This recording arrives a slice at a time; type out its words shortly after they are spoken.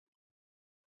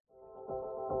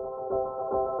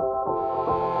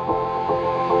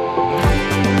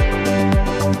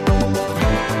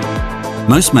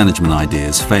Most management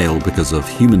ideas fail because of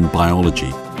human biology,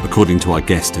 according to our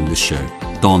guest in this show,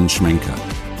 Don Schmincke,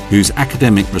 whose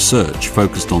academic research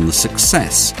focused on the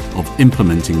success of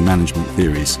implementing management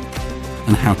theories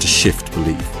and how to shift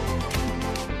belief.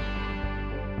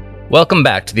 Welcome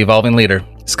back to The Evolving Leader.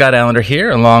 Scott Allender here,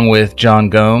 along with John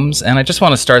Gomes, and I just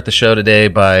want to start the show today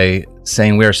by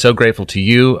saying we are so grateful to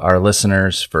you, our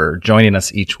listeners, for joining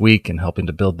us each week and helping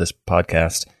to build this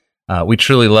podcast. We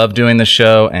truly love doing this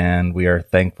show, and we are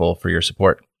thankful for your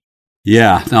support.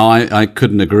 Yeah, no, I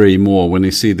couldn't agree more. When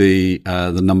you see the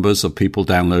numbers of people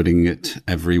downloading it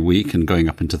every week and going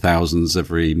up into thousands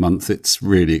every month, it's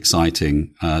really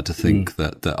exciting to think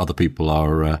that other people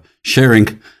are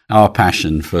sharing our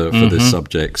passion for this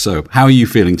subject. So, how are you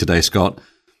feeling today, Scott?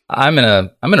 I'm in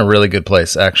a really good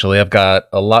place, actually. I've got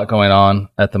a lot going on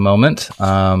at the moment,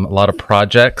 a lot of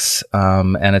projects,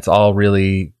 and it's all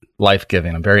really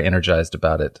life-giving. I'm very energized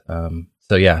about it.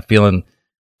 So yeah, feeling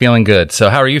good. So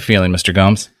how are you feeling, Mr.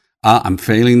 Gomes? I'm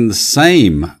feeling the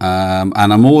same. And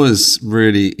I'm always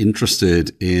really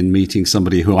interested in meeting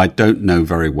somebody who I don't know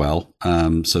very well.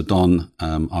 So Don,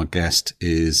 our guest,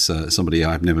 is somebody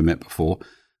I've never met before.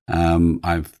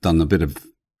 I've done a bit of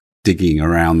digging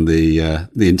around the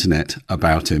internet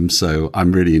about him, so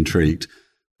I'm really intrigued.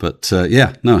 But so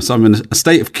I'm in a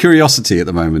state of curiosity at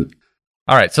the moment.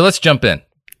 All right, so let's jump in.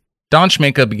 Don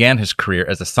Schmincke began his career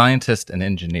as a scientist and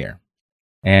engineer.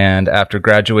 And after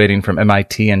graduating from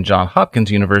MIT and Johns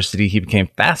Hopkins University, he became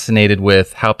fascinated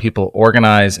with how people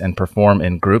organize and perform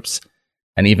in groups,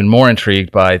 and even more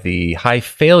intrigued by the high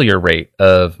failure rate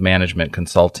of management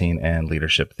consulting and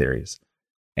leadership theories.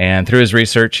 And through his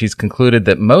research, he's concluded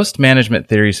that most management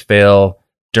theories fail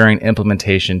during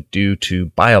implementation due to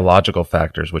biological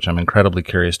factors, which I'm incredibly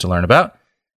curious to learn about.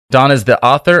 Don is the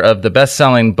author of the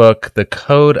best-selling book, The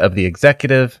Code of the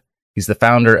Executive. He's the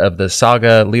founder of the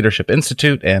Saga Leadership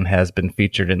Institute and has been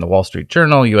featured in the Wall Street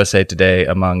Journal, USA Today,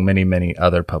 among many, many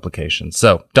other publications.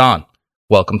 So, Don,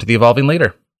 welcome to The Evolving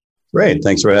Leader. Great.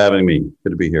 Thanks for having me. Good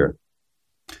to be here.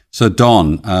 So,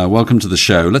 Don, welcome to the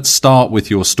show. Let's start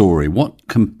with your story. What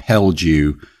compelled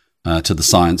you to the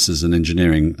sciences and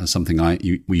engineering? Something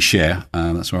we share.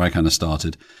 That's where I kind of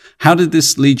started. How did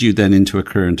this lead you then into a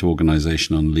career into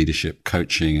organization on leadership,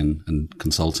 coaching, and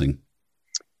consulting?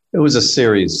 It was a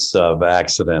series of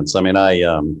accidents. I mean, I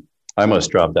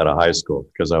almost dropped out of high school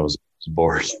because I was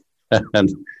bored.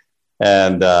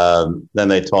 and then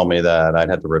they told me that I'd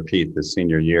have to repeat the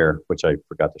senior year, which I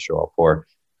forgot to show up for.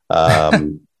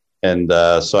 So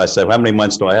I said, well, how many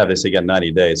months do I have? They said, you got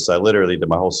 90 days. So I literally did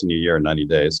my whole senior year in 90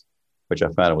 days, which I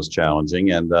found it was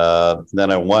challenging. And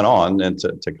then I went on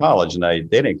into college, and they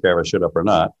didn't care if I showed up or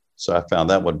not. So I found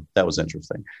that was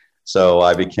interesting. So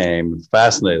I became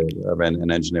fascinated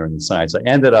in engineering and science. I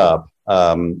ended up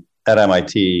at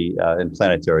MIT in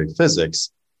planetary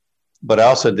physics, but I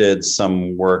also did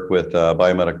some work with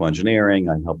biomedical engineering.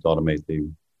 I helped automate the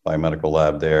biomedical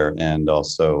lab there, and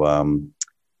also I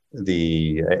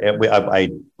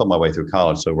put my way through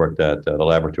college, so I worked at the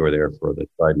laboratory there for the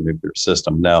Trident nuclear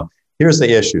system. Now, here's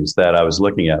the issues that I was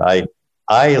looking at.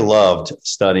 I loved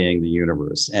studying the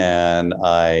universe, and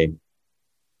I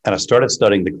started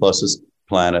studying the closest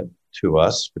planet to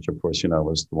us, which of course,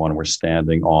 was the one we're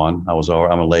standing on.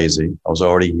 I'm lazy. I was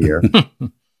already here.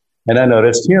 And I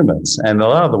noticed humans. And a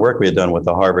lot of the work we had done with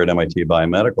the Harvard MIT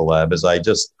Biomedical Lab is I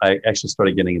actually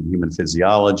started getting into human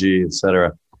physiology, et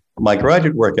cetera. My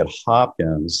graduate work at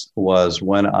Hopkins was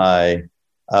when I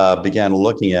began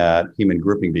looking at human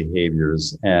grouping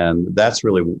behaviors. And that's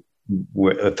really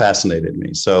fascinated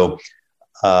me. So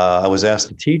I was asked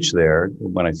to teach there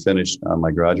when I finished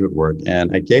my graduate work,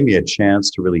 and it gave me a chance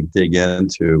to really dig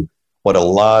into what a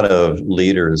lot of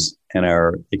leaders in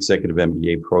our executive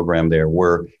MBA program there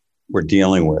were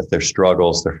dealing with, their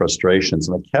struggles, their frustrations.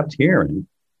 And I kept hearing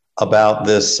about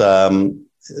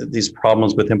these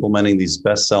problems with implementing these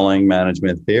best-selling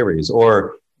management theories,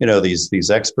 or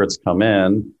these experts come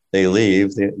in, they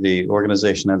leave, the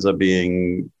organization ends up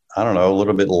being, I don't know, a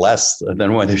little bit less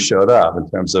than when they showed up in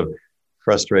terms of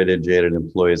frustrated, jaded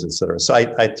employees, et cetera. So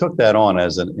I took that on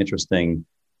as an interesting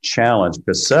challenge,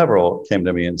 because several came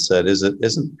to me and said,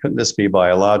 couldn't this be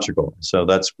biological? So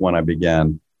that's when I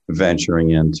began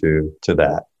venturing into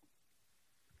that.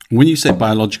 When you say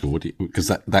biological, because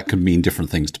that could mean different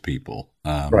things to people.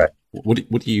 Right.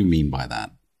 What do you mean by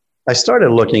that? I started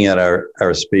looking at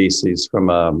our species from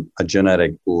a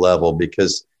genetic level,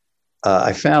 because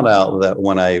I found out that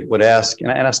when I would ask,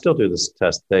 and I still do this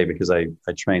test today because I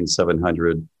train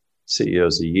 700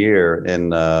 CEOs a year in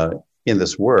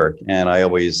this work, and I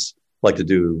always like to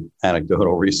do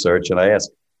anecdotal research. And I ask,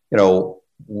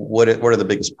 what are the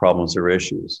biggest problems or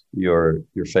issues you're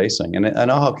facing?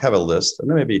 And I'll have a list, and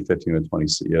there may be 15 or 20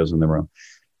 CEOs in the room.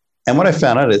 And what I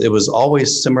found out, it was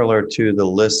always similar to the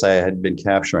lists I had been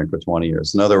capturing for 20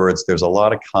 years. In other words, there's a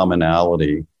lot of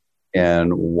commonality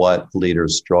in what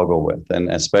leaders struggle with,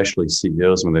 and especially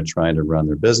CEOs when they're trying to run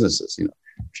their businesses.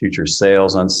 Future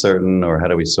sales uncertain, or how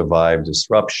do we survive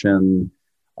disruption?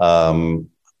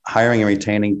 Hiring and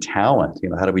retaining talent.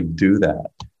 How do we do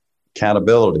that?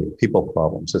 Accountability, people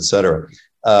problems, et cetera.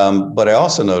 But I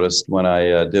also noticed when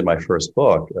I did my first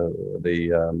book,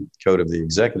 the Code of the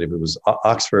Executive, it was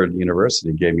Oxford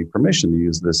University gave me permission to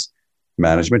use this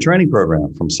management training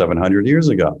program from 700 years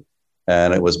ago.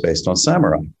 And it was based on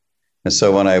samurai. And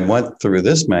so when I went through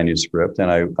this manuscript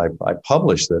and I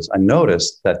published this, I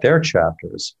noticed that their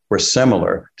chapters were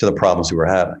similar to the problems we were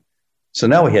having. So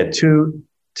now we had two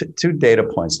data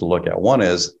points to look at. One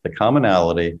is the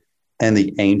commonality and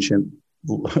the ancient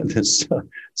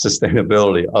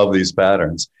sustainability of these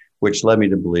patterns, which led me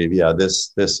to believe,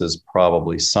 this is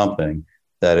probably something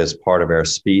that is part of our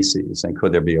species. And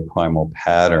could there be a primal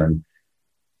pattern?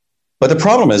 But the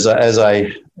problem is, as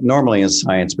I normally in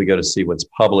science, we go to see what's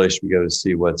published, we go to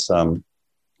see what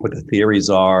the theories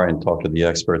are and talk to the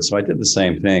experts. So I did the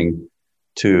same thing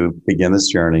to begin this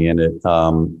journey. And it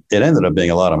ended up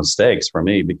being a lot of mistakes for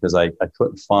me because I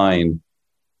couldn't find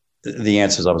the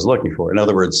answers I was looking for. In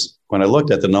other words, when I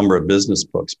looked at the number of business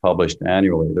books published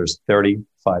annually, there's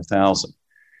 35,000.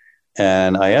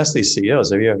 And I asked these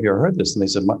CEOs, have you ever heard this? And they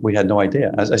said, we had no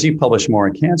idea. As you publish more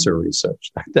in cancer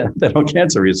research than on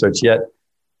cancer research, yet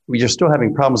you're still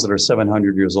having problems that are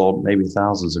 700 years old, maybe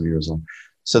thousands of years old.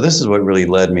 So this is what really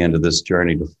led me into this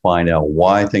journey to find out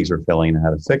why things are failing and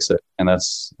how to fix it. And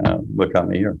that's what got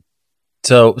me here.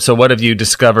 So what have you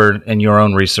discovered in your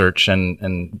own research,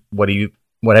 and what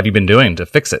have you been doing to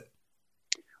fix it?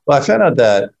 Well, I found out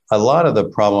that a lot of the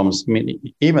problems,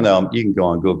 even though you can go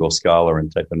on Google Scholar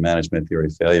and type in management theory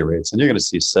failure rates, and you're going to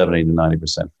see 70 to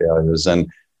 90% failures. And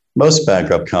most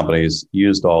bankrupt companies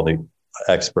used all the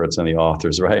experts and the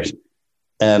authors, right?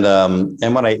 And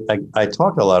when I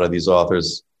talk to a lot of these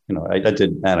authors, I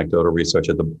did anecdotal research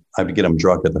I would get them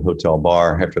drunk at the hotel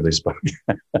bar after they spoke.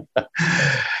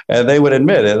 And they would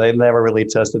admit it. They never really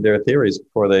tested their theories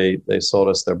before they sold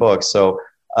us their books. So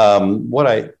what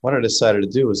I decided to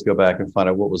do was go back and find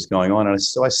out what was going on. And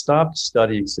so I stopped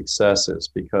studying successes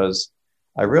because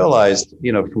I realized,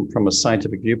 from a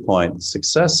scientific viewpoint,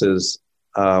 successes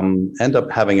end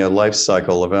up having a life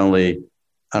cycle of only,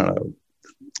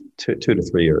 2 to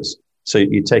 3 years. So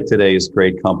you take today's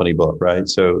great company book, right?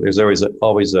 So there's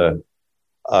always a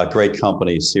great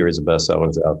company series of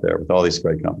bestsellers out there with all these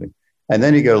great companies. And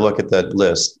then you go look at that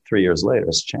list 3 years later,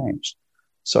 it's changed.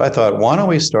 So I thought, why don't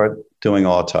we start doing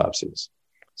autopsies?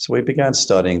 So we began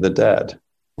studying the dead.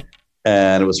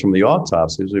 And it was from the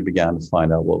autopsies we began to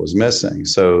find out what was missing.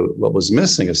 So what was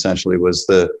missing essentially was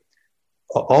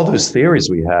all those theories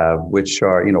we have, which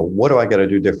are, what do I got to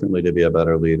do differently to be a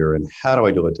better leader? And how do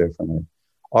I do it differently?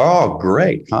 Are all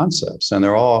great concepts, and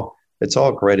it's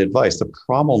all great advice. The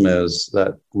problem is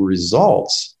that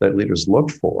results that leaders look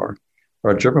for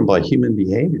are driven by human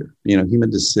behavior, human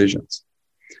decisions.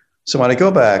 So when I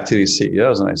go back to these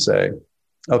CEOs and I say,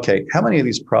 okay, how many of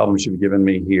these problems you've given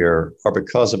me here are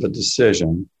because of a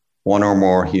decision one or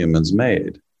more humans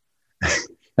made?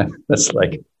 That's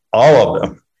like all of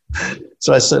them.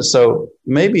 So I said, so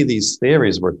maybe these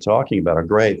theories we're talking about are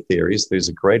great theories. These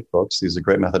are great books. These are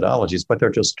great methodologies, but they're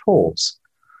just tools.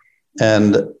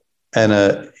 And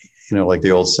like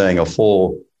the old saying, a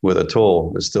fool with a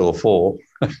tool is still a fool.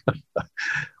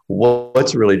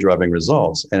 What's really driving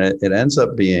results? And it ends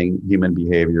up being human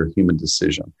behavior, human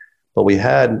decision. But we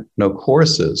had no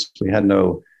courses. We had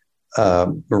no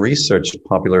research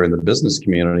popular in the business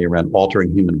community around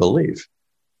altering human belief.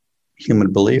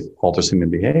 Human belief alters human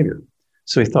behavior.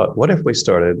 So we thought, what if we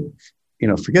started,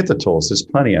 forget the tools, there's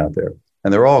plenty out there,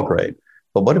 and they're all great.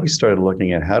 But what if we started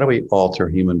looking at how do we alter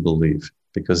human belief?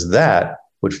 Because that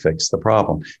would fix the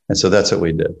problem. And so that's what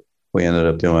we did. We ended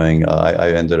up doing,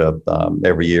 I ended up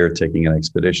every year taking an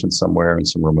expedition somewhere in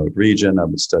some remote region. I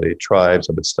would study tribes.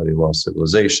 I would study lost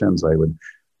civilizations. I would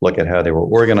look at how they were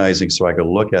organizing so I could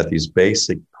look at these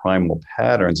basic primal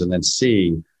patterns and then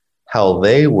see how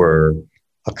they were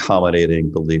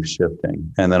accommodating belief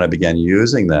shifting. And then I began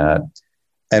using that.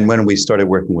 And when we started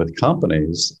working with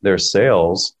companies, their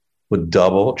sales would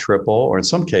double, triple, or in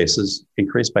some cases,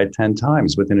 increase by 10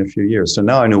 times within a few years. So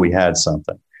now I knew we had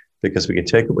something because we could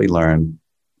take what we learned,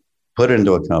 put it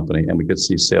into a company, and we could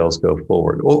see sales go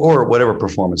forward or whatever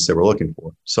performance they were looking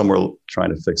for. Some were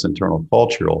trying to fix internal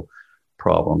cultural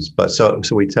problems. But so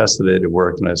we tested it, it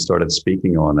worked, and I started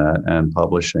speaking on that and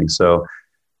publishing. So,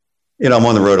 I'm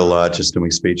on the road a lot, just doing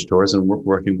speech tours and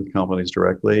working with companies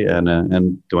directly and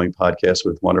doing podcasts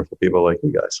with wonderful people like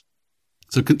you guys.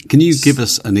 So can you give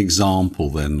us an example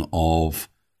then of,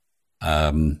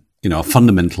 a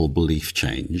fundamental belief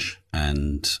change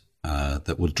and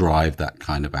that would drive that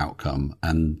kind of outcome,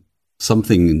 and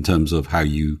something in terms of how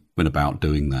you went about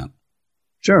doing that?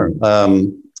 Sure.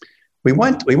 We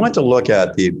went to look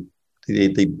at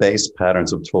the base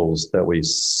patterns of tools that we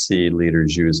see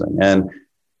leaders using. And,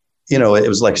 it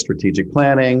was like strategic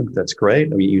planning. That's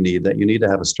great. I mean, you need that. You need to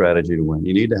have a strategy to win.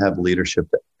 You need to have leadership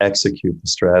to execute the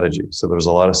strategy. So there's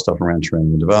a lot of stuff around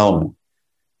training and development.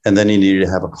 And then you need to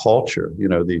have a culture,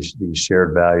 these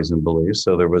shared values and beliefs.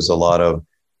 So there was a lot of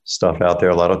stuff out there,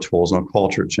 a lot of tools on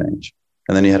culture change.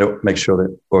 And then you had to make sure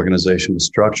that organization was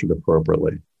structured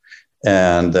appropriately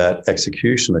and that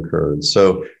execution occurred.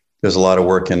 So there's a lot of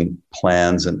work in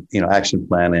plans and, action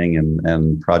planning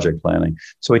and project planning.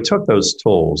 So we took those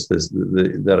tools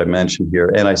that I mentioned here,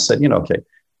 and I said, okay,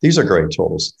 these are great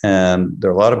tools. And there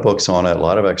are a lot of books on it, a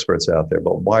lot of experts out there,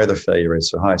 but why are the failure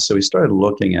rates so high? So we started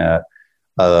looking at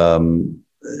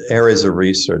areas of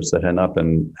research that had not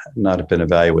been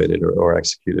evaluated or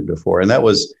executed before. And that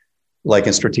was like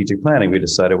in strategic planning, we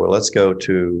decided, well, let's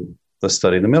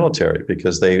study the military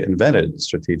because they invented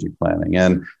strategic planning.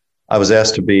 And I was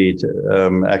asked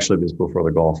actually this before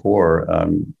the Gulf War,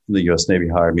 the U.S. Navy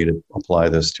hired me to apply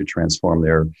this to transform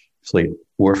their fleet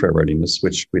warfare readiness,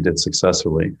 which we did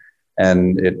successfully,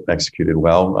 and it executed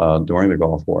well during the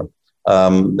Gulf War.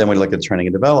 Then we looked at training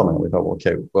and development. We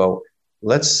thought,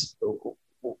 let's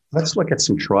look at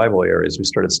some tribal areas. We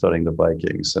started studying the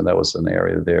Vikings, and that was an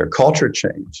area there. Culture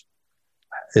change.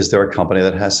 Is there a company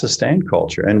that has sustained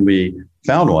culture? And we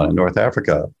found one in North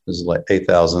Africa. This is like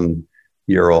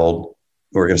 8,000-year-old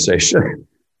organization.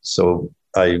 So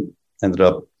I ended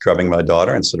up grabbing my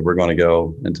daughter and said, we're going to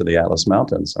go into the Atlas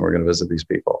Mountains and we're going to visit these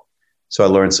people. So I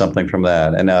learned something from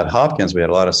that. And at Hopkins, we had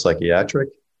a lot of psychiatric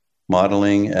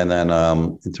modeling. And then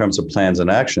in terms of plans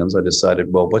and actions, I decided,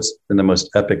 what's been the most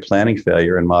epic planning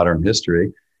failure in modern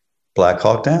history? Black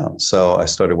Hawk Down. So I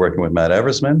started working with Matt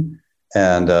Eversman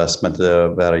and spent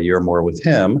about a year more with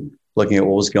him looking at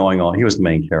what was going on. He was the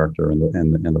main character in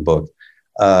the book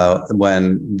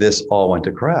when this all went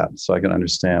to crap, so I could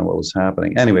understand what was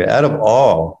happening. Anyway, out of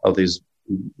all of these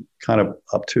kind of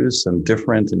obtuse and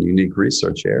different and unique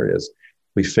research areas,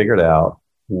 we figured out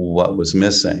what was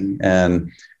missing.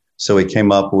 And so we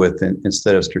came up with,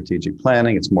 instead of strategic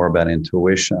planning, it's more about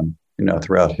intuition.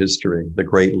 Throughout history, the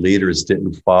great leaders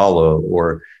didn't follow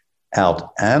or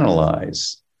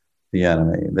out-analyze the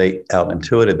enemy. They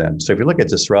out-intuited them. So if you look at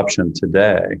disruption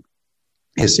today,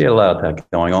 you see a lot of that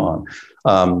going on.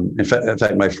 In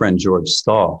fact, my friend George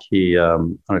Stalk, I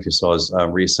don't know if you saw his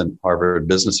recent Harvard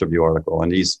Business Review article,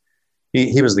 and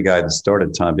he was the guy that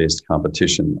started time-based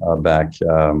competition back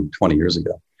 20 years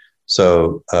ago.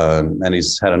 So, and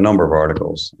he's had a number of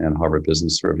articles in Harvard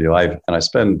Business Review. I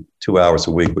spend 2 hours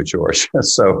a week with George.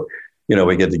 So,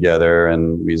 we get together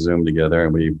and we Zoom together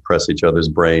and we press each other's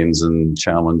brains and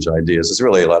challenge ideas. It's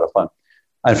really a lot of fun.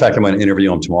 In fact, I'm going to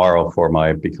interview him tomorrow for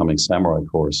my Becoming Samurai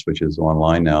course, which is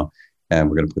online now, and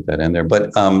we're going to put that in there.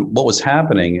 But what was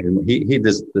happening, he did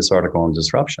this article on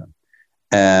disruption,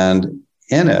 and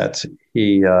in it,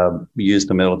 he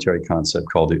used a military concept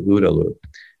called the OODA loop.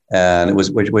 And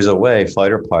which was a way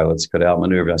fighter pilots could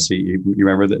outmaneuver. I see you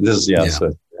remember that. This is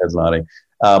so head's nodding.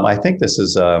 I think this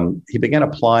is he began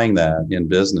applying that in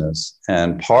business,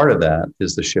 and part of that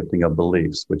is the shifting of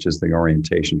beliefs, which is the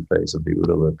orientation phase of the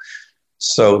OODA loop.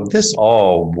 So this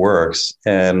all works,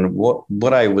 and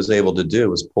what I was able to do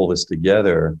was pull this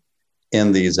together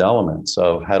in these elements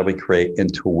of how do we create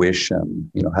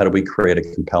intuition? How do we create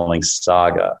a compelling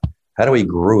saga? How do we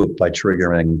group by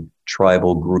triggering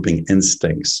tribal grouping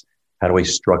instincts? How do we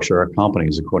structure our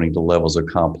companies according to levels of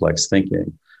complex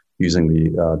thinking using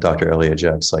the Dr. Elliot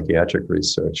Jack psychiatric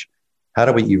research? How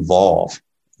do we evolve,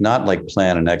 not like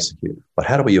plan and execute, but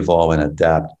how do we evolve and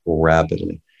adapt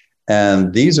rapidly?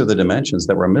 And these are the dimensions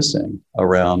that we're missing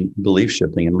around belief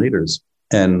shifting in leaders.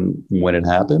 And when it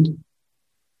happened,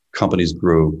 companies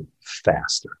grew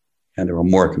faster and they were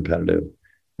more competitive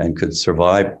and could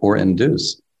survive or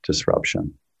induce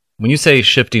disruption. When you say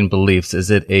shifting beliefs,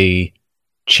 is it a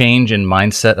change in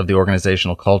mindset of the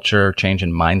organizational culture, change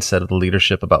in mindset of the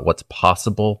leadership about what's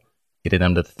possible, getting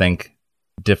them to think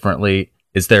differently?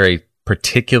 Is there a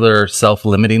particular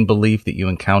self-limiting belief that you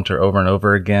encounter over and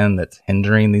over again that's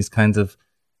hindering these kinds of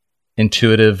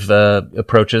intuitive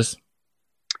approaches?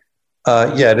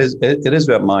 Yeah, it is. It is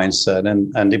about mindset,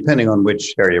 and depending on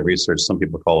which area of research, some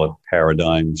people call it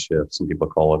paradigm shift, some people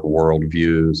call it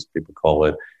worldviews, people call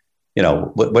it,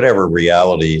 whatever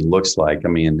reality looks like. I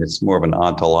mean, it's more of an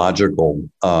ontological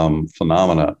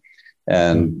phenomena,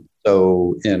 and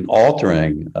so in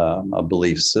altering a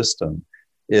belief system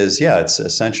it's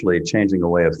essentially changing a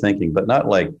way of thinking, but not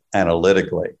like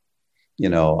analytically.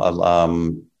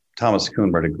 Thomas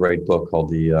Kuhn wrote a great book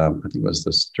called I think it was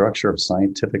The Structure of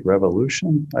Scientific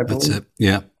Revolution, I believe. That's it.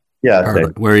 Yeah. Yeah.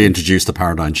 Where he introduced the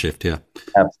paradigm shift. Yeah.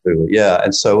 Absolutely. Yeah.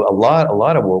 And so a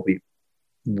lot of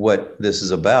what this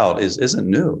is about isn't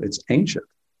new. It's ancient.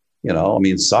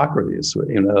 Socrates,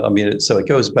 so it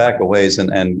goes back a ways,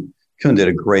 and Kuhn did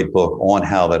a great book on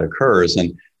how that occurs.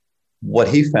 And what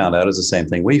he found out is the same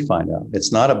thing we find out.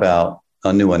 It's not about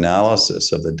a new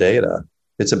analysis of the data.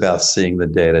 It's about seeing the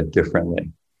data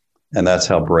differently. And that's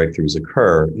how breakthroughs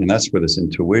occur. And that's where this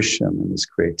intuition and this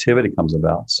creativity comes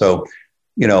about. So,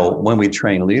 when we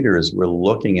train leaders, we're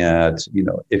looking at,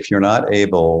 if you're not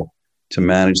able to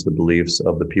manage the beliefs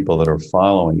of the people that are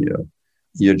following you,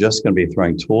 you're just going to be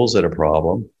throwing tools at a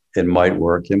problem. It might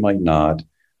work, it might not.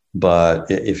 But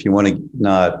if you want to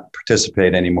not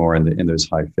participate anymore in those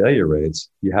high failure rates,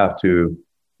 you have to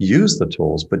use the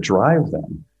tools, but drive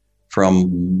them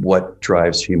from what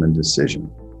drives human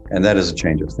decision. And that is a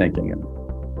change of thinking.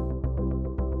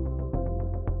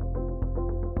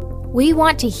 We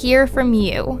want to hear from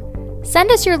you.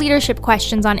 Send us your leadership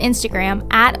questions on Instagram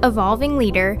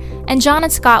 @EvolvingLeader, and John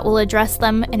and Scott will address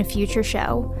them in a future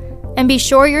show. And be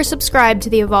sure you're subscribed to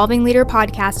the Evolving Leader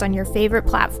podcast on your favorite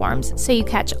platforms so you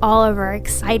catch all of our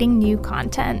exciting new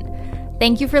content.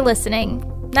 Thank you for listening.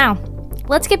 Now,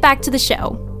 let's get back to the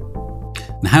show.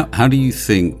 How do you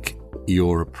think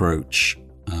your approach,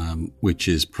 which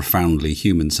is profoundly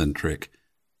human-centric,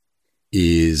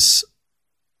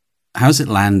 how's it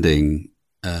landing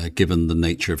given the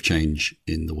nature of change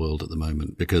in the world at the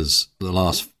moment? Because the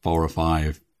last 4 or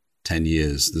 5, 10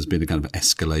 years, there's been a kind of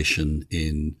escalation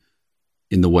in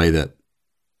the way that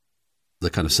the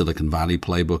kind of Silicon Valley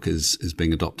playbook is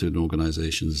being adopted in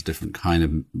organizations, different kind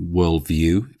of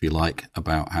worldview, if you like,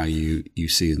 about how you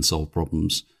see and solve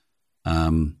problems.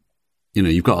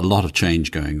 You've got a lot of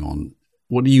change going on.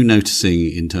 What are you noticing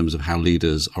in terms of how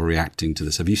leaders are reacting to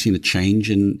this? Have you seen a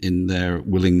change in their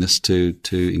willingness to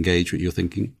engage with your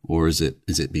thinking, or is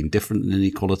it been different in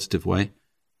any qualitative way?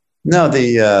 No,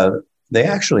 they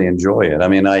actually enjoy it. I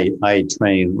mean, I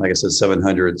train, like I said,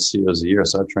 700 CEOs a year,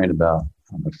 so I've trained about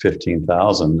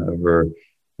 15,000 over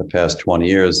the past 20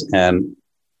 years, and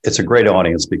it's a great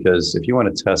audience because if you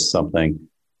want to test something,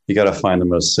 you got to find the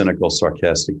most cynical,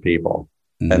 sarcastic people.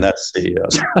 And that's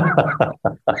CEOs,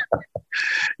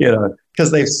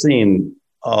 because they've seen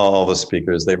all the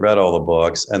speakers, they've read all the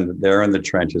books, and they're in the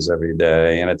trenches every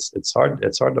day. And it's hard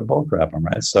to bullcrap them,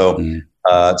 right? So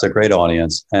it's a great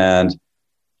audience. And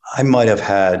I might have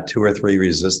had 2 or 3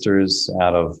 resistors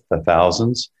out of the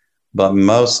thousands, but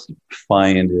most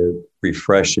find it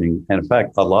refreshing. And in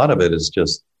fact, a lot of it is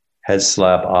just head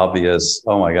slap, obvious.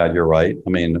 Oh my God, you're right. I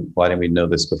mean, why didn't we know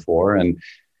this before? And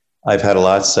I've had a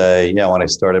lot say, when I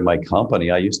started my company,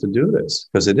 I used to do this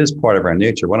because it is part of our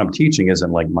nature. What I'm teaching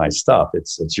isn't like my stuff.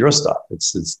 It's your stuff.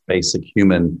 It's basic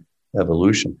human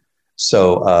evolution.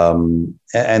 So,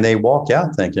 and they walk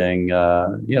out thinking,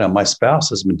 my spouse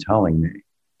has been telling me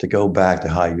to go back to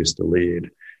how I used to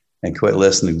lead and quit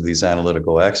listening to these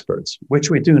analytical experts, which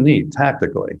we do need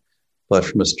tactically. But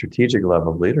from a strategic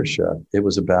level of leadership, it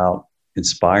was about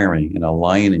inspiring and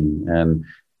aligning. And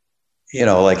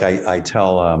like I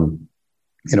tell,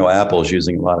 Apple's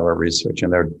using a lot of our research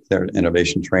and their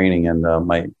innovation training. And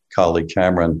my colleague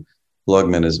Cameron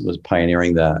Lugman was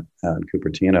pioneering that in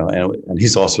Cupertino. And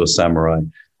he's also a Samurai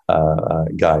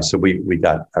guy. So we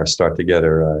got our start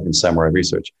together in Samurai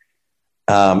research.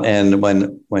 And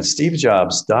when Steve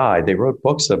Jobs died, they wrote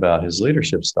books about his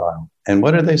leadership style. And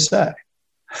what did they say?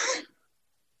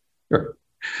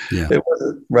 Yeah. It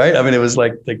was, right? I mean, it was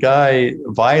like the guy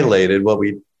violated what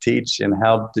we teach and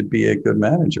how to be a good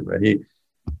manager, right?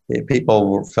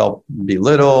 People felt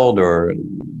belittled or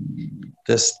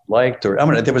disliked,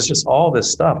 there was just all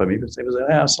this stuff. I mean, he was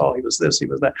an asshole, he was this, he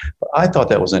was that. But I thought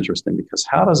that was interesting because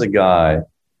how does a guy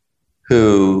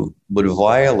who would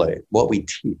violate what we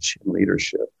teach in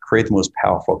leadership create the most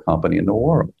powerful company in the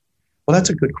world? Well, that's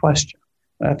a good question.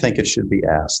 I think it should be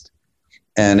asked.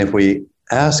 And if we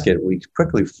ask it, we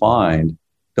quickly find,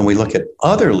 then we look at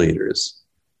other leaders,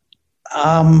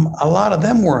 a lot of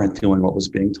them weren't doing what was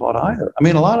being taught either. I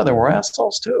mean, a lot of them were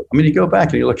assholes too. I mean, you go back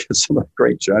and you look at some of the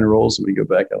great generals, and we go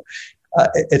back,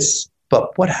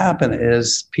 but what happened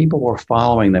is people were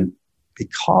following them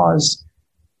because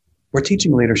we're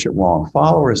teaching leadership wrong.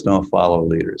 Followers don't follow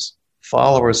leaders.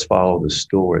 Followers follow the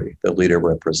story the leader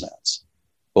represents,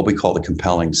 what we call the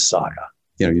compelling saga,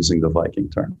 using the Viking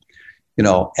term,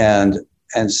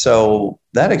 and so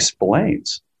that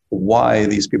explains why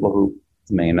these people who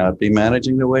may not be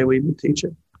managing the way we would teach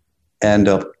it end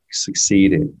up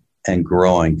succeeding and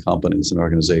growing companies and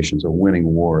organizations or winning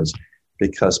wars,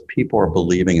 because people are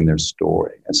believing in their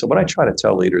story. And so what I try to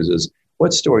tell leaders is,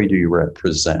 what story do you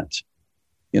represent,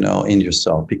 in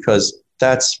yourself? Because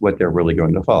that's what they're really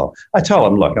going to follow. I tell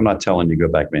them, look, I'm not telling you go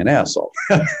back and be an asshole.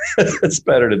 It's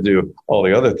better to do all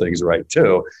the other things right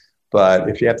too. But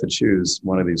if you have to choose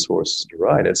one of these horses to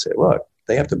ride, I'd say, look,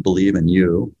 they have to believe in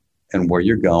you and where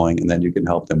you're going, and then you can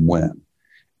help them win.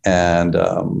 And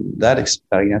that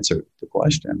answered the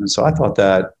question. And so I thought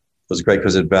that was great,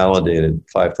 because it validated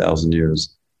 5,000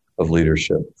 years of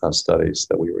leadership studies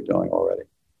that we were doing already.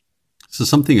 So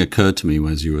something occurred to me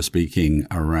as you were speaking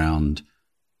around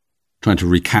trying to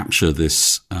recapture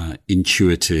this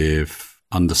intuitive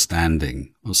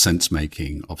understanding or sense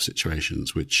making of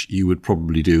situations, which you would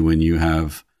probably do when you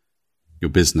have your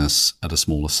business at a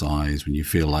smaller size, when you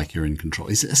feel like you're in control.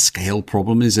 Is it a scale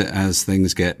problem? Is it as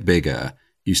things get bigger,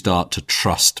 you start to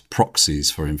trust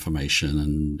proxies for information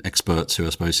and experts who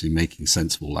are supposed to be making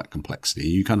sense of all that complexity?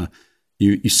 You kind of,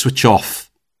 you switch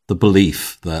off the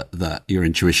belief that your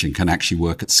intuition can actually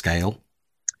work at scale?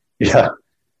 Yeah,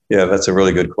 that's a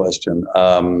really good question.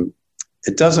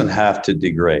 It doesn't have to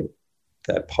degrade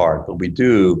that part, but we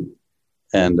do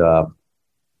end up,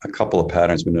 a couple of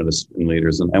patterns we notice in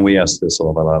leaders, and we ask this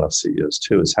of a lot of CEOs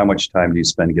too, is how much time do you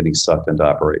spend getting sucked into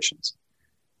operations?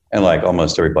 And like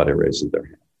almost everybody raises their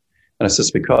hand. And it's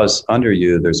just because under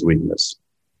you, there's weakness.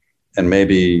 And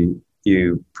maybe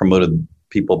you promoted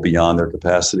people beyond their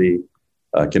capacity.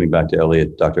 Getting back to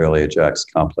Dr. Elliot Jack's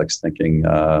complex thinking,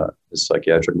 his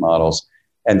psychiatric models,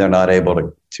 and they're not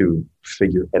able to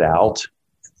figure it out.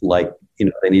 Like,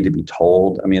 they need to be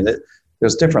told. I mean,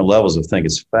 there's different levels of thinking.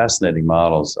 It's fascinating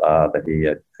models that he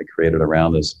had created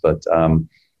around this. But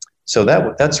so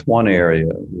that's one area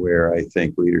where I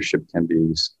think leadership can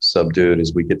be subdued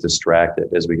as we get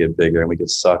distracted, as we get bigger and we get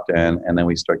sucked in, and then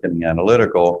we start getting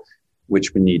analytical,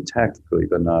 which we need tactically,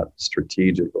 but not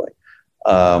strategically.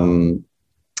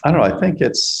 I don't know. I think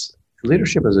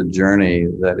leadership is a journey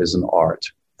that is an art.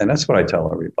 And that's what I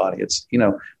tell everybody. It's,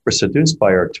 we're seduced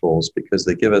by our tools because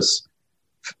they give us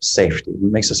safety. It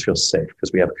makes us feel safe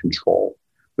because we have control.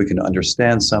 We can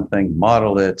understand something,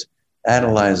 model it,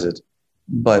 analyze it.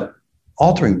 But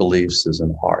altering beliefs is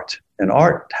an art. And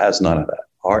art has none of that.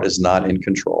 Art is not in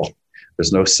control.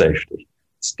 There's no safety.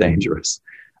 It's dangerous.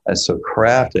 And so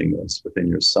crafting this within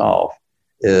yourself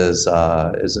is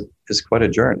quite a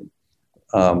journey.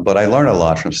 But I learn a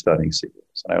lot from studying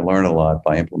CEOs, and I learn a lot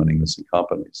by implementing this in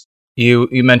companies. You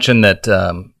mentioned that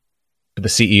the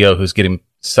CEO who's getting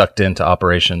sucked into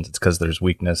operations, it's because there's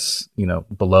weakness,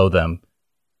 below them.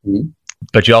 Mm-hmm.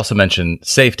 But you also mentioned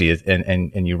safety,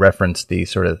 and you referenced the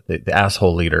sort of the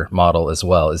asshole leader model as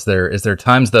well. Is there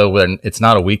times though when it's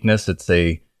not a weakness,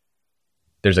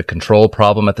 there's a control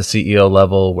problem at the CEO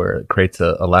level where it creates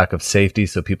a lack of safety,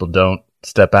 so people don't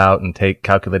step out and take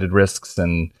calculated risks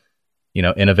and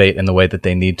innovate in the way that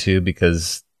they need to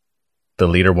because the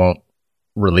leader won't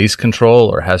release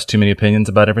control or has too many opinions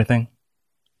about everything?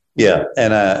 Yeah,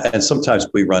 and sometimes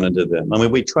we run into them. I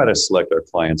mean, we try to select our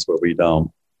clients where we don't.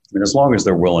 I mean, as long as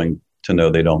they're willing to know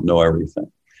they don't know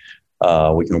everything,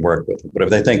 we can work with them. But if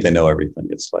they think they know everything,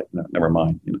 it's like, no, never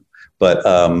mind. But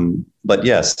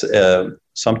yes,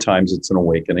 sometimes it's an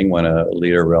awakening when a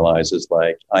leader realizes,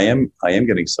 like, I am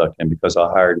getting sucked in because I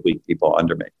hired weak people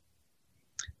under me.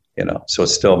 So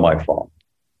it's still my fault.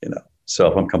 So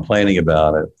if I'm complaining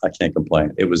about it, I can't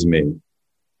complain. It was me,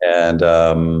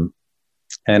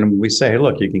 and we say, hey,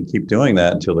 look, you can keep doing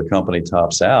that until the company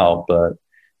tops out, but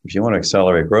if you want to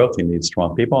accelerate growth, you need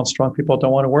strong people, and strong people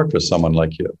don't want to work for someone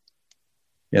like you.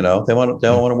 They don't want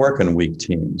to work in weak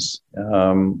teams. They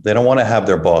don't want to have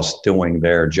their boss doing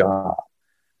their job.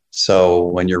 So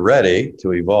when you're ready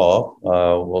to evolve,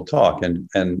 we'll talk. And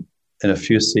a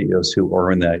few CEOs who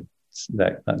are in that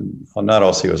not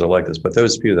all CEOs are like this, but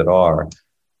those few that are,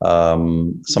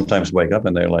 sometimes wake up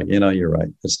and they're like, you're right,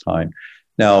 it's time.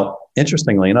 Now,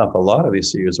 interestingly enough, a lot of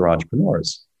these CEOs are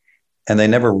entrepreneurs, and they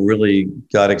never really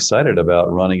got excited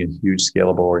about running a huge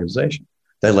scalable organization.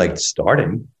 They like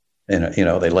starting, and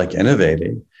they like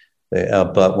innovating,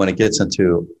 but when it gets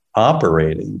into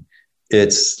operating,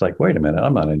 it's like, wait a minute,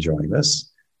 I'm not enjoying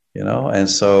this, And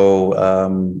so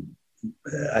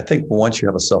I think once you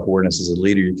have a self-awareness as a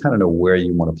leader, you kind of know where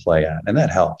you want to play at, and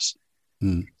that helps.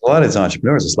 A lot of these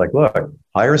entrepreneurs, it's like, look,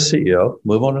 hire a CEO,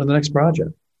 move on to the next project.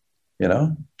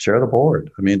 chair the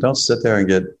board. I mean, don't sit there and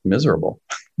get miserable.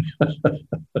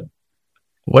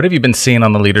 What have you been seeing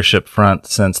on the leadership front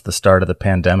since the start of the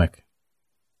pandemic?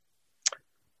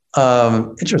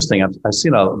 Interesting. I've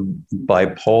seen a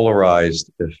bipolarized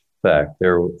effect.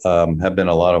 There have been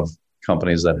a lot of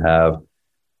companies that have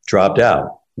dropped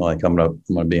out. Like I'm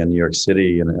gonna be in New York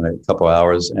City in a couple of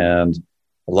hours, and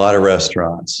a lot of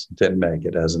restaurants didn't make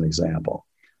it, as an example.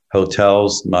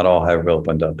 Hotels, not all have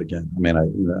opened up again. I mean,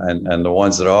 and the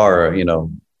ones that are,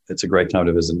 it's a great time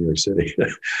to visit New York City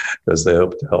because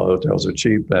the hotels are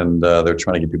cheap and they're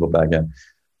trying to get people back in.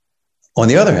 On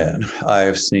the other hand,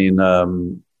 I've seen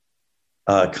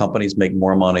companies make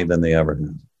more money than they ever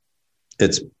have.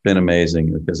 It's been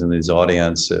amazing because in these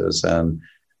audiences,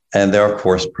 and they're, of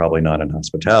course, probably not in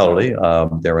hospitality,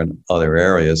 they're in other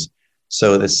areas.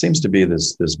 So there seems to be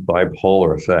this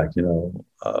bipolar effect.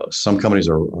 Some companies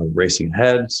are racing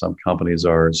ahead. Some companies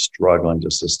are struggling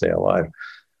just to stay alive.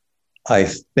 I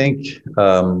think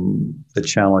the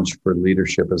challenge for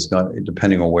leadership is going,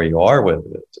 depending on where you are with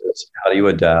it, is how do you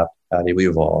adapt? How do you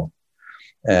evolve?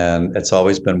 And it's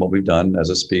always been what we've done as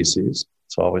a species.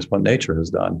 It's always what nature has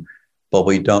done. But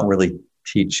we don't really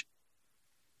teach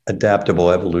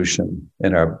adaptable evolution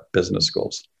in our business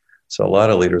schools. So a lot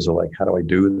of leaders are like, how do I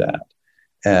do that?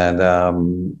 And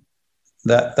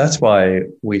that's why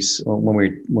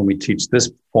when we teach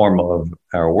this form of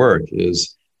our work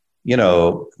is,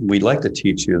 we'd like to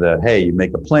teach you that, hey, you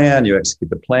make a plan, you execute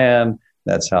the plan,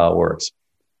 that's how it works.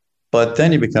 But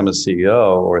then you become a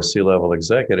CEO or a C-level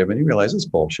executive and you realize it's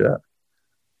bullshit.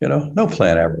 No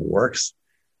plan ever works.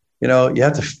 You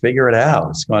have to figure it out.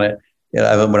 It's going to,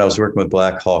 when I was working with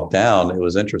Black Hawk Down, it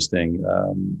was interesting.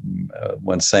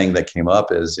 One saying that came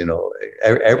up is,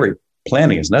 every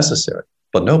planning is necessary,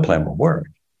 but no plan will work,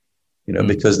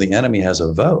 because the enemy has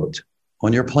a vote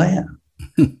on your plan.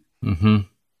 Mm-hmm.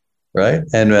 Right.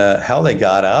 And how they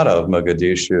got out of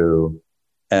Mogadishu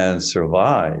and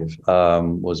survive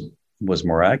was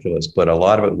miraculous. But a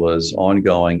lot of it was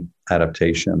ongoing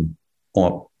adaptation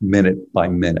on minute by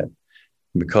minute.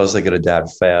 Because they could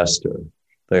adapt faster,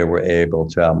 they were able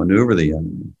to outmaneuver the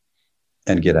enemy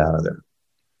and get out of there.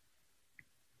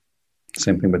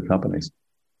 Same thing with companies.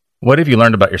 What have you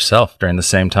learned about yourself during the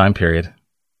same time period?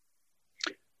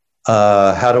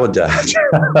 How to adapt.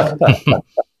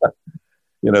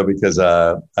 Because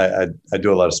I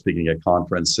do a lot of speaking at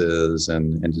conferences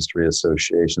and industry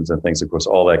associations and things. Of course,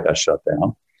 all that got shut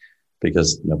down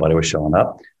because nobody was showing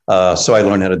up. So I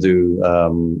learned how to do,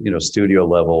 studio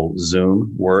level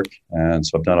Zoom work. And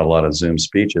so I've done a lot of Zoom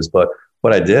speeches. But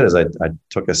what I did is I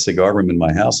took a cigar room in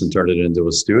my house and turned it into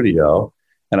a studio.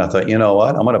 And I thought, you know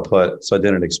what, so I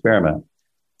did an experiment.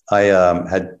 I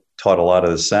had taught a lot of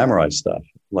the samurai stuff,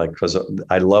 because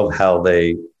I love how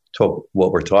they took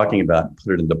what we're talking about and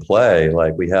put it into play.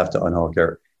 Like we have to unhook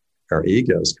our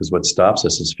egos, because what stops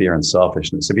us is fear and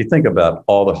selfishness. If you think about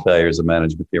all the failures of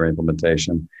management theory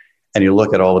implementation, and you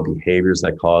look at all the behaviors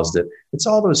that caused it, it's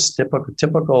all those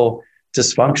typical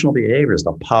dysfunctional behaviors,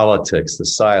 the politics, the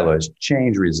silos,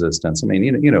 change resistance. I mean,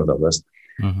 you know the list.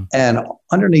 Mm-hmm. And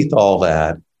underneath all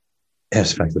that, in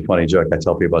fact, the funny joke I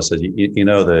tell people, I said,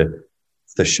 the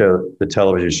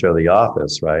television show, The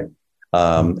Office, right?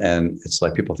 And it's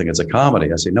like people think it's a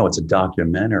comedy. I say, no, it's a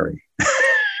documentary.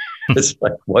 It's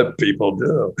like what people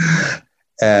do.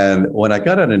 And when I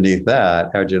got underneath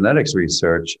that, our genetics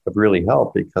research really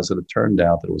helped because it turned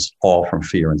out that it was all from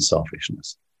fear and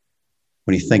selfishness.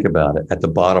 When you think about it, at the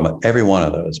bottom of every one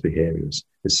of those behaviors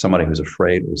is somebody who's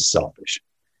afraid or selfish.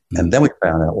 Mm-hmm. And then we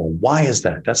found out, well, why is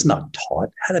that? That's not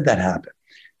taught. How did that happen?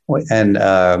 And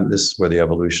this is where the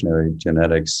evolutionary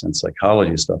genetics and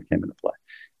psychology stuff came into play.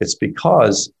 It's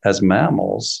because as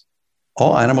mammals,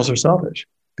 all animals are selfish,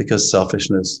 because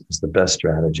selfishness is the best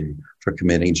strategy for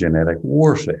committing genetic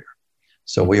warfare.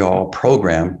 So we are all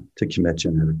programmed to commit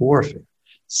genetic warfare.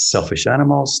 Selfish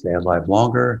animals stay alive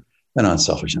longer than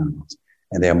unselfish animals,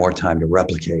 and they have more time to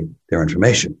replicate their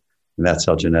information. And that's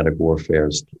how genetic warfare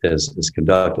is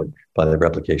conducted, by the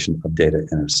replication of data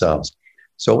in our cells.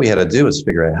 So what we had to do is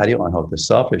figure out, how do you unhook the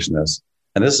selfishness?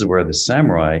 And this is where the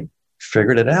samurai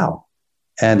figured it out.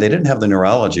 And they didn't have the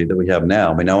neurology that we have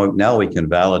now. I mean, now we can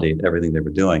validate everything they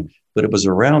were doing, but it was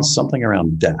something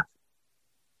around death,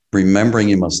 remembering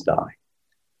you must die.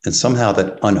 And somehow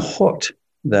that unhooked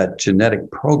that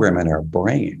genetic program in our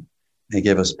brain and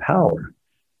gave us power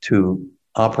to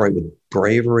operate with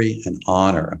bravery and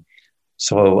honor.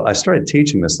 So I started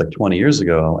teaching this like 20 years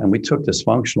ago, and we took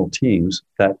dysfunctional teams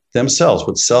that themselves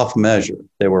would self-measure.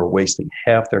 They were wasting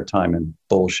half their time in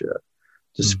bullshit,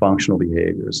 dysfunctional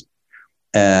behaviors.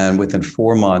 And within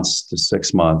 4 months to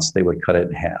 6 months, they would cut it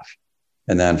in half.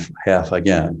 and then half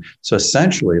again. So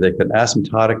essentially, they could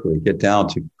asymptotically get down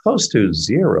to close to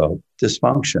zero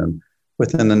dysfunction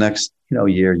within the next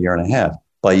year and a half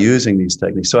by using these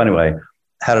techniques. So anyway,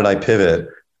 how did I pivot?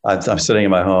 I'm sitting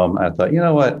in my home. I thought, you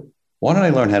know what? Why don't I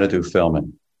learn how to do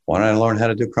filming? Why don't I learn how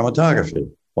to do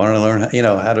chromatography? Why don't I learn,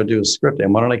 how to do scripting?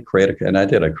 And why don't I create and I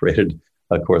did. I created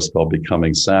a course called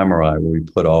Becoming Samurai, where we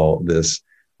put all this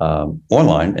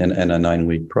online in a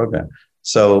 9-week program.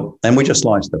 So, and we just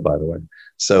launched it, by the way.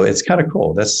 So it's kind of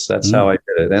cool. That's how I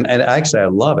did it. And actually, I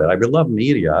love it. I love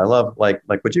media. I love like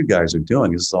what you guys are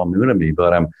doing. This is all new to me,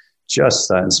 but I'm just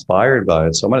inspired by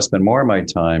it. So I'm going to spend more of my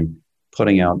time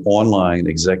putting out online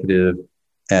executive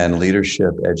and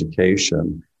leadership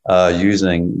education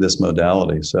using this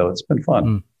modality. So it's been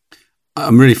fun.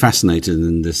 I'm really fascinated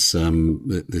in this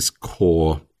this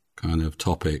core kind of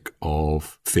topic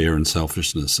of fear and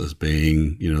selfishness as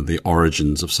being, the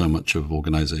origins of so much of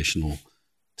organizational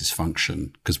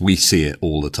dysfunction, because we see it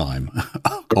all the time.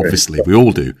 Obviously, we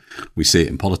all do. We see it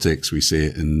in politics. We see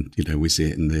it in, we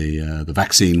see it in the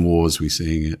vaccine wars. We're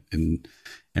seeing it in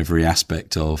every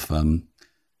aspect of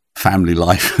family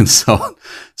life and so on.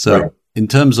 So in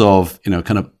terms of,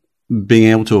 kind of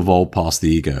being able to evolve past the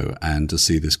ego and to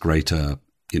see this greater,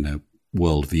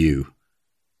 worldview,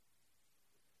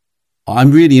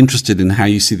 I'm really interested in how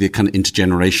you see the kind of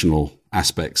intergenerational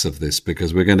aspects of this,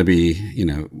 because we're going to be,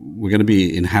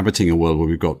 inhabiting a world where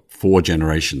we've got 4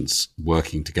 generations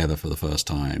working together for the first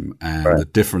time, and the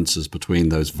differences between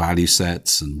those value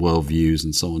sets and worldviews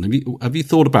and so on. Have you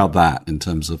thought about that in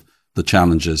terms of the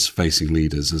challenges facing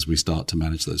leaders as we start to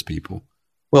manage those people?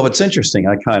 Well, it's interesting.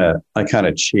 I kind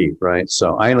of cheat, right?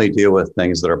 So I only deal with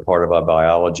things that are part of our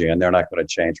biology, and they're not going to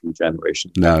change from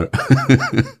generation. No.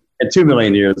 In 2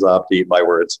 million years, I'll have to eat my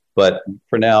words. But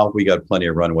for now, we got plenty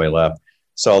of runway left.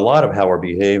 So a lot of how we're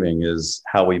behaving is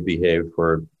how we behaved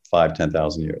for 5,000,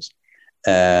 10,000 years.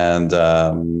 And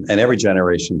every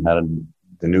generation had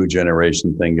the new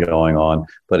generation thing going on.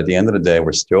 But at the end of the day,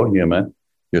 we're still human.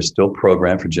 You're still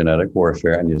programmed for genetic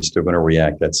warfare, and you're still going to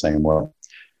react that same way.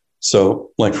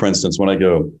 So, like, for instance, when I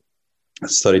go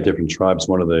study different tribes,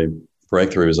 one of the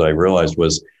breakthroughs I realized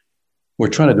was we're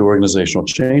trying to do organizational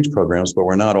change programs, but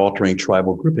we're not altering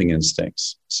tribal grouping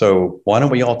instincts. So why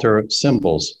don't we alter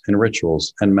symbols and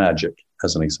rituals and magic,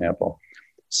 as an example?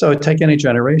 So take any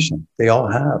generation. They all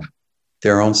have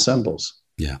their own symbols.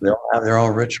 Yeah. They all have their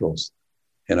own rituals,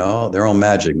 their own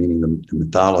magic, meaning the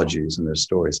mythologies and their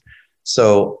stories.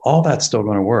 So all that's still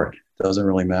going to work. It doesn't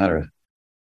really matter.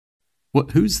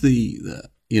 Who's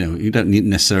you don't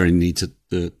necessarily need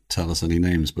to tell us any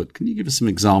names, but can you give us some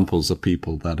examples of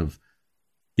people that have,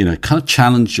 kind of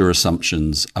challenged your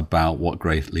assumptions about what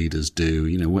great leaders do?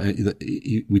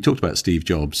 We talked about Steve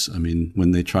Jobs. I mean,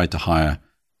 when they tried to hire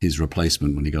his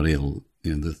replacement when he got ill,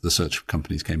 the search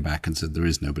companies came back and said there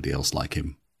is nobody else like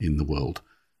him in the world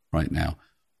right now.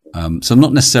 So I'm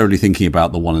not necessarily thinking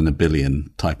about the 1 in a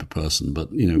billion type of person,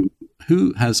 but,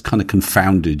 who has kind of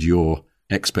confounded your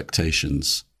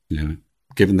expectations,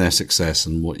 given their success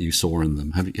and what you saw in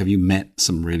them? Have you met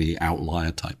some really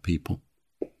outlier type people?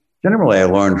 Generally, I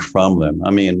learned from them.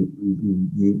 I mean,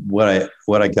 what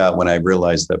I got when I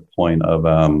realized that point of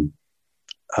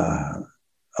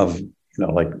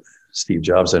like Steve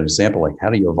Jobs, as an example, like how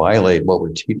do you violate what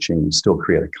we're teaching and still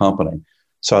create a company?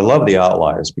 So I love the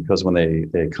outliers, because when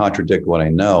they contradict what I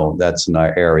know, that's an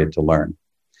area to learn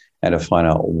and to find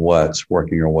out what's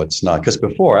working or what's not. Because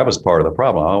before, I was part of the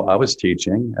problem. I was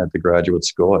teaching at the graduate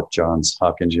school at Johns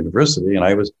Hopkins University, and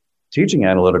I was teaching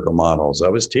analytical models. I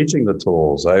was teaching the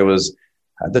tools. I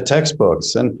had the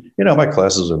textbooks, and, my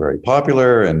classes were very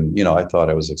popular, and, I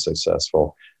thought I was a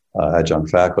successful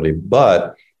adjunct faculty.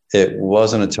 But it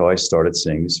wasn't until I started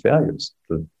seeing these failures,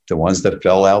 the ones that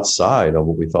fell outside of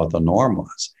what we thought the norm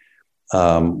was.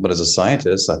 But as a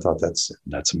scientist, I thought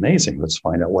that's amazing. Let's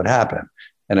find out what happened.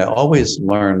 And I always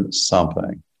learned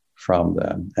something from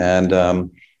them. And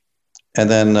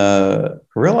then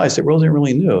realized it wasn't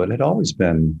really new. It has always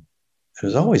been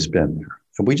there.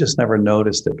 And we just never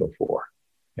noticed it before.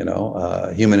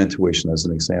 Human intuition as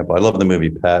an example. I love the movie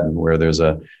Patton, where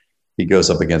he goes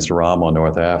up against Rommel in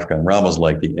North Africa. And Rommel's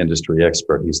like the industry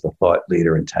expert. He's the thought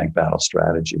leader in tank battle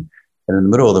strategy. And in the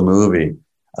middle of the movie,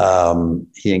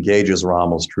 he engages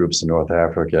Rommel's troops in North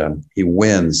Africa. He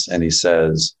wins, and he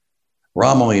says,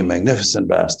 "Rommel, you magnificent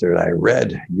bastard, I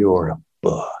read your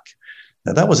book."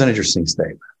 Now, that was an interesting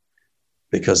statement,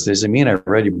 because does it mean I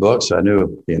read your book, so I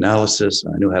knew the analysis,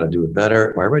 and I knew how to do it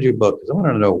better? Or I read your book because I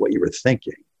wanted to know what you were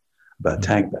thinking about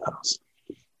tank battles.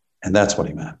 And that's what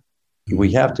he meant.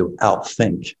 We have to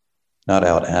outthink, not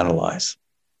out-analyze.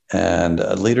 And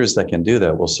leaders that can do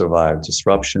that will survive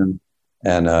disruption,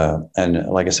 And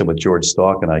like I said, with George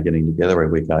Stalk and I getting together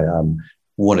every week, I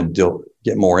want to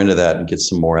get more into that and get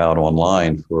some more out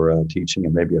online for teaching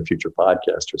and maybe a future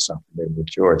podcast or something, maybe with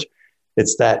George.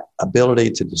 It's that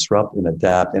ability to disrupt and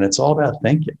adapt. And it's all about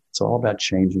thinking. It's all about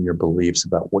changing your beliefs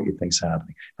about what you think's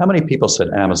happening. How many people said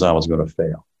Amazon was going to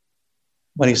fail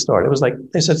when he started? It was like,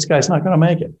 they said, this guy's not going to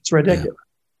make it. It's ridiculous.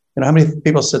 Yeah. You know, how many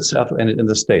people said in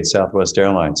the States, Southwest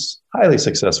Airlines, highly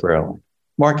successful airline,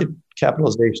 market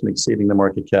capitalization exceeding the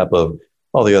market cap of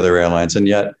all the other airlines. And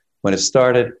yet when it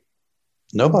started,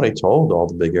 nobody told all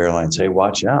the big airlines, hey,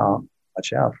 watch out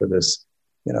for this,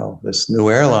 this new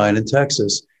airline in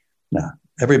Texas. No,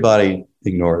 everybody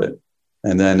ignored it.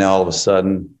 And then now all of a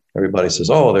sudden, everybody says,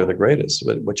 oh, they're the greatest.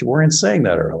 But you weren't saying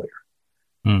that earlier.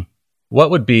 What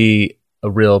would be a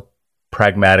real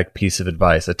pragmatic piece of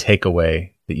advice, a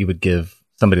takeaway that you would give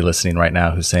somebody listening right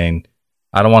now who's saying,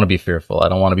 I don't want to be fearful. I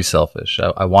don't want to be selfish.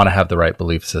 I want to have the right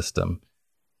belief system.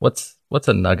 What's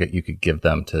a nugget you could give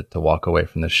them to walk away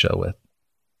from this show with?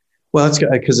 Well, it's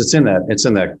because it's in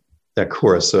that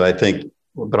course. So I think,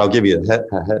 but I'll give you a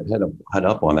head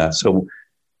up on that. So,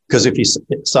 because if you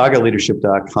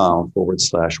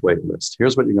sagaleadership.com/waitlist,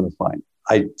 here's what you're going to find.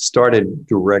 I started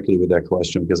directly with that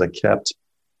question because I kept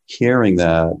hearing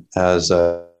that as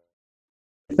I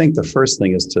think the first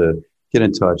thing is to get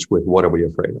in touch with what are we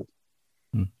afraid of?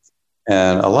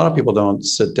 And a lot of people don't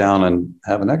sit down and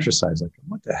have an exercise like,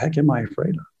 what the heck am I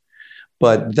afraid of?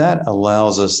 But that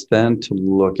allows us then to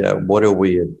look at what are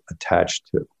we attached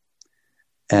to?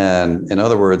 And in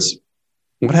other words,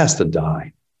 what has to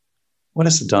die? What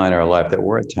has to die in our life that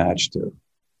we're attached to?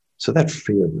 So that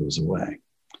fear goes away.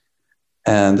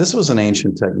 And this was an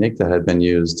ancient technique that had been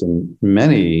used in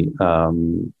many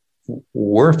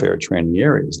warfare training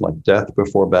areas, like death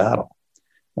before battle.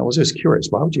 I was just curious,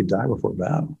 why would you die before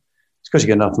battle? It's because you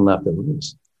got nothing left to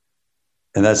lose.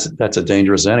 And that's a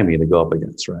dangerous enemy to go up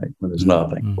against, right? When there's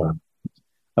nothing. Mm-hmm. Well,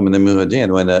 I mean, the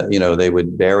Mujahideen, when they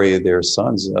would bury their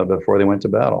sons before they went to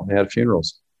battle, they had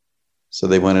funerals. So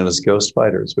they went in as ghost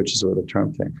fighters, which is where the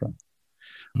term came from.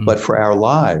 Mm-hmm. But for our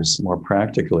lives, more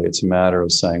practically, it's a matter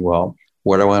of saying, well,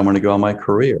 where do I want to go in my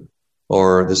career,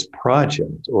 or this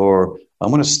project, or I'm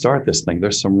going to start this thing.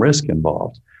 There's some risk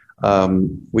involved.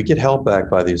 We get held back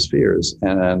by these fears,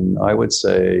 and I would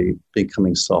say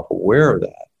becoming self-aware of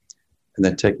that, and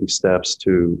then taking steps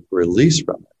to release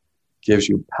from it, gives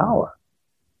you power.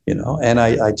 And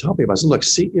I tell people, I said, look,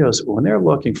 CEOs, when they're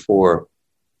looking for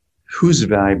who's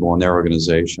valuable in their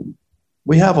organization,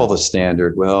 we have all the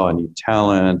standard, well, I need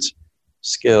talent,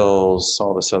 skills,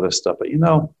 all this other stuff. But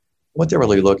what they're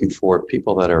really looking for,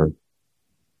 people that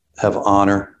have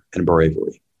honor and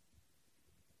bravery.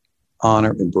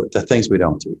 Honor and the things we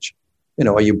don't teach.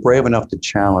 Are you brave enough to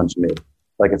challenge me?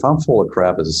 Like if I'm full of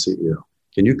crap as a CEO,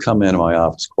 can you come into my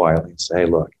office quietly and say, hey,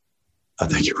 look, I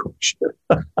think you're really shit.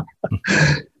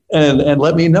 and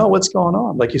let me know what's going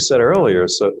on. Like you said earlier,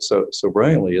 so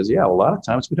brilliantly is, a lot of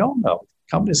times we don't know.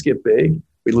 Companies get big,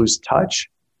 we lose touch.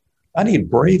 I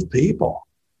need brave people.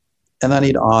 And I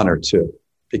need honor too,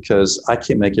 because I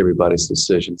can't make everybody's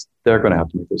decisions. They're going to have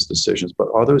to make those decisions. But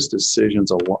are those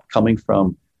decisions coming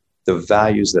from the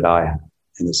values that I have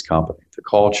in this company, the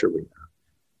culture we have?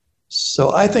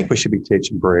 So I think we should be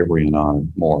teaching bravery and honor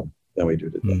more than we do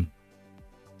today.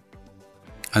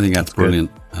 I think that's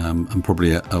brilliant, and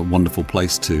probably a wonderful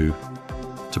place to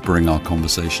bring our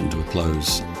conversation to a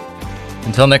close.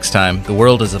 Until next time, the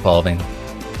world is evolving.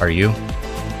 Are you?